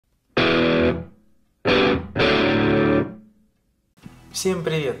Всем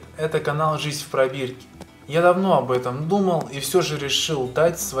привет! Это канал «Жизнь в пробирке». Я давно об этом думал и все же решил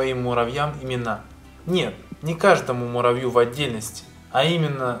дать своим муравьям имена. Нет, не каждому муравью в отдельности, а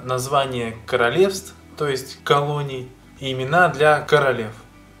именно название королевств, то есть колоний, и имена для королев.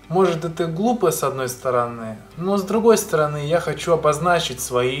 Может, это глупо с одной стороны, но с другой стороны я хочу обозначить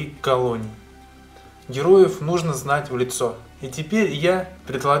свои колонии. Героев нужно знать в лицо, и теперь я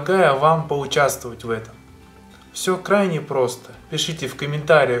предлагаю вам поучаствовать в этом. Все крайне просто. Пишите в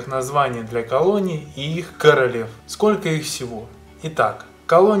комментариях названия для колоний и их королев. Сколько их всего? Итак,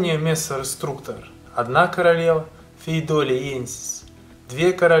 колония Messor Structor – 1 королева, Pheidole yeensis –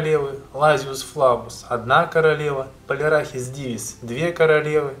 2 королевы, Lasius flavus – 1 королева, Polyrhachis Dives – 2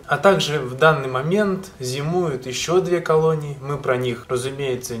 королевы. А также в данный момент зимуют еще 2 колонии, мы про них,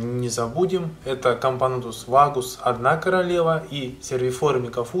 разумеется, не забудем. Это Camponotus vagus – 1 королева и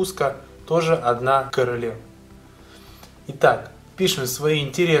Serviformica fusca – тоже 1 королева. Итак, пишем свои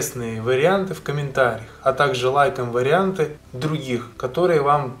интересные варианты в комментариях, а также лайкаем варианты других, которые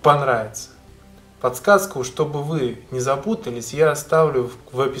вам понравятся. Подсказку, чтобы вы не запутались, я оставлю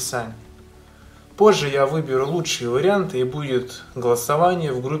в описании. Позже я выберу лучшие варианты и будет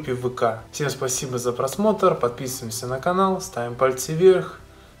голосование в группе ВК. Всем спасибо за просмотр, подписываемся на канал, ставим пальцы вверх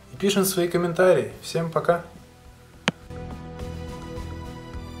и пишем свои комментарии. Всем пока!